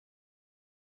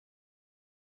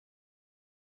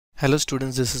Hello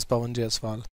students, this is Pawan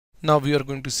Jaiswal. Now we are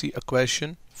going to see a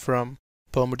question from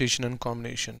permutation and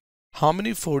combination. How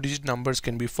many 4-digit numbers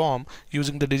can be formed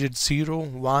using the digits 0,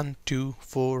 1, 2,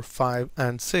 4, 5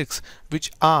 and 6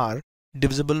 which are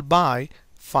divisible by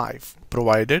 5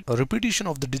 provided a repetition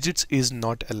of the digits is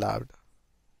not allowed.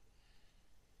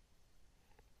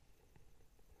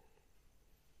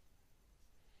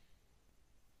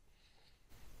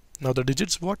 Now the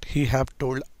digits what he have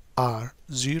told are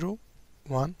 0,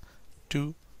 1,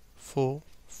 2, 4,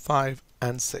 5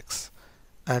 and 6,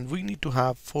 and we need to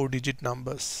have 4-digit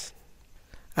numbers,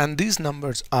 and these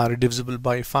numbers are divisible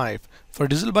by 5. For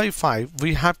divisible by 5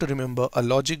 we have to remember a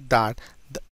logic that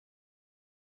the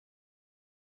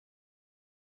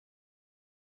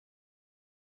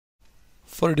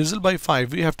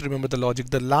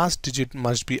last digit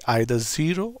must be either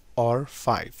 0 or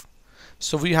 5.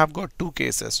 So we have got two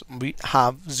cases. We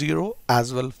have 0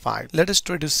 as well 5. Let us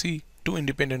try to see two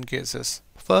independent cases.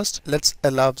 First, let's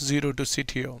allow 0 to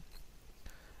sit here.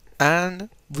 And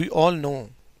we all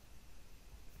know,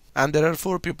 and there are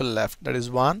 4 people left. That is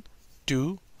 1,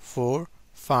 2, 4,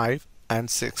 5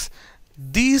 and 6.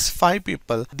 These five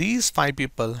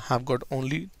people have got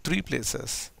only 3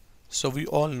 places. So we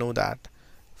all know that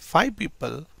 5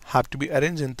 people have to be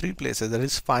arranged in 3 places, that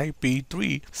is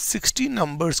 5p3. 16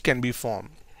 numbers can be formed,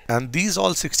 and these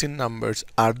all 16 numbers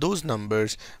are those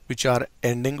numbers which are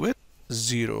ending with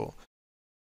 0.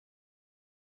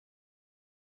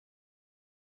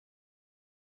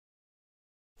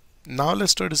 Now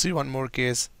let's try to see one more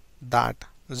case, that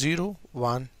 0,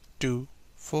 1, 2,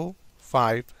 4,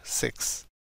 5, 6.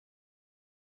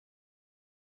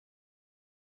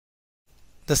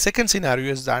 The second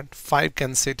scenario is that 5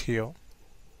 can sit here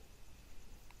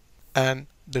and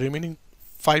the remaining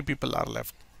 5 people are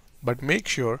left, but make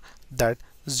sure that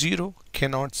 0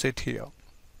 cannot sit here.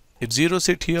 If 0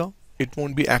 sit here, it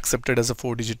won't be accepted as a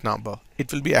 4-digit number.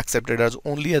 It will be accepted as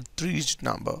only a 3-digit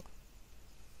number.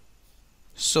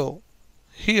 So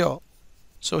here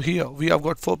we have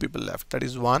got 4 people left, that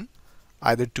is 1,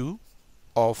 either 2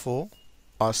 or 4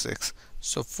 or 6.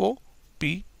 So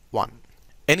 4p1.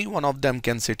 Any one of them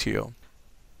can sit here.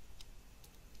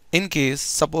 In case,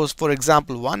 suppose for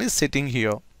example 1 is sitting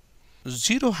here,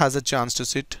 0 has a chance to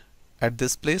sit at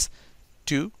this place,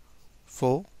 2,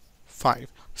 4, 5.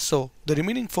 So the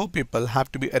remaining 4 people have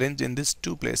to be arranged in these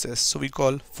 2 places. So we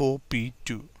call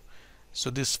 4p2. So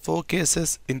this 4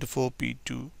 cases into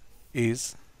 4p2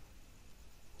 is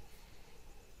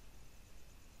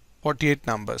 48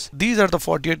 numbers. These are the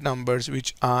 48 numbers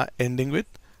which are ending with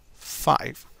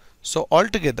 5. So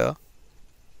altogether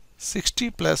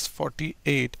 60 plus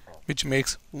 48, which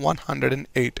makes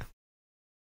 108.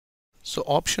 So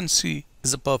option C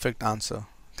is the perfect answer.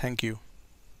 Thank you.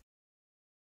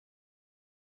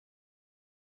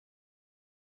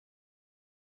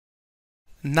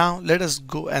 Now let us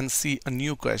go and see a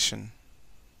new question.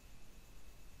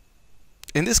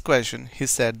 In this question he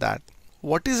said that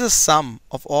what is the sum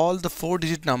of all the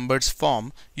 4-digit numbers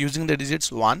formed using the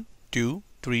digits 1, 2,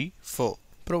 3, 4,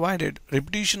 provided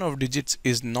repetition of digits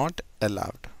is not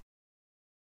allowed.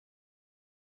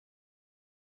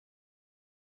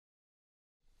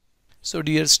 So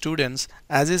dear students,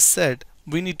 as is said,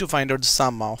 we need to find out the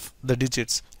sum of the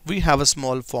digits. We have a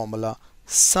small formula.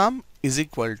 Sum is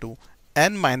equal to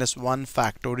n minus 1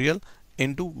 factorial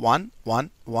into 1, 1,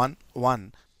 1,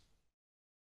 1.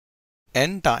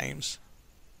 N times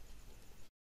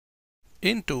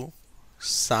into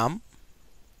sum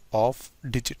of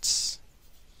digits.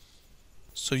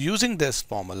 So using this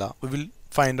formula, we will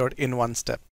find out in one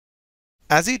step.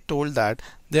 As he told that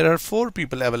there are 4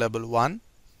 people available, 1,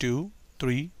 2,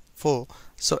 3, 4.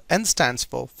 So n stands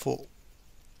for 4.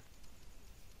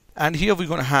 And here we're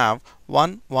going to have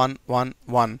 1, 1, 1,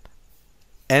 1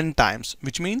 n times,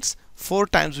 which means 4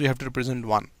 times we have to represent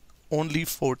 1. Only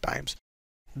 4 times.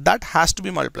 That has to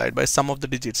be multiplied by sum of the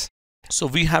digits. So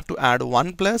we have to add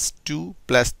 1 plus 2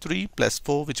 plus 3 plus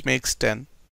 4, which makes 10.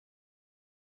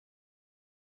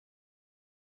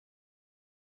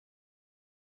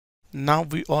 Now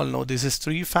we all know this is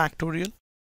 3 factorial.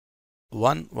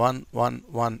 1, 1, 1,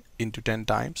 1 into 10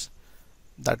 times.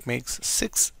 That makes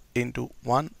 6 into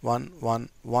 1, 1, 1,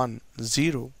 1,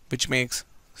 0, which makes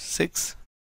 6,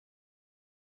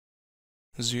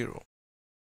 0.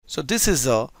 So this is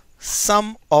a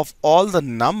sum of all the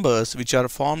numbers which are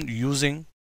formed using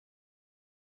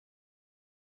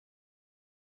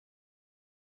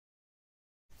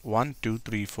one, 2,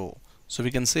 3, 4. So we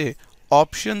can say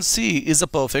option C is a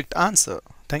perfect answer.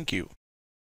 Thank you.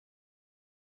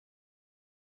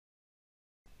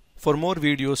 For more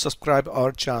videos, subscribe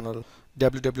our channel.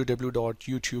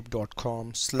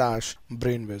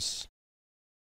 www.youtube.com/brainwiz.